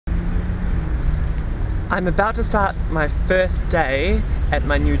I'm about to start my first day at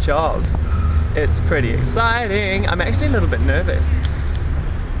my new job. It's pretty exciting. I'm actually a little bit nervous,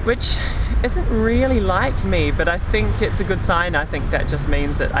 which isn't really like me, but I think it's a good sign. I think that just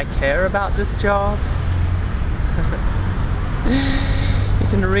means that I care about this job. You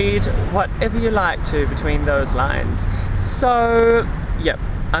can read whatever you like to between those lines. So, yep,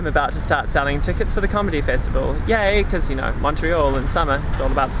 I'm about to start selling tickets for the comedy festival. Yay, because, you know, Montreal in summer, it's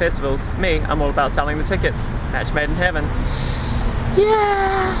all about the festivals. Me, I'm all about selling the tickets. Match made in heaven.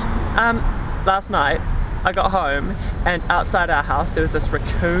 Yeah! Last night, I got home, and outside our house there was this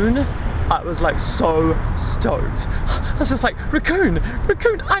raccoon. I was like so stoked. I was just like, raccoon!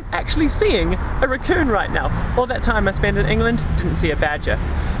 Raccoon! I'm actually seeing a raccoon right now. All that time I spent in England, didn't see a badger.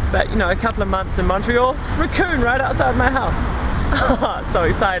 But, you know, a couple of months in Montreal, raccoon right outside my house. So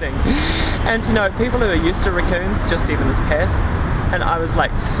exciting. And, you know, people who are used to raccoons just see them as pests. And I was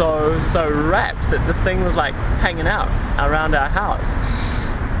like so rapt that this thing was like hanging out around our house.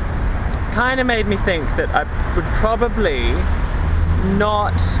 Kind of made me think that I would probably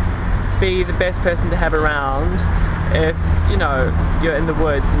not be the best person to have around if, you know, you're in the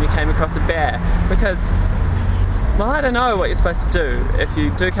woods and you came across a bear, because, well, I don't know what you're supposed to do if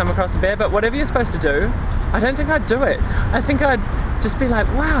you do come across a bear, but whatever you're supposed to do, I don't think I'd do it. I think I'd just be like,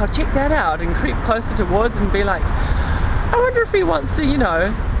 wow, check that out, and creep closer towards and be like, I wonder if he wants to, you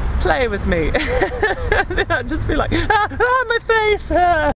know, play with me. Then I'd just be like, ah, my face!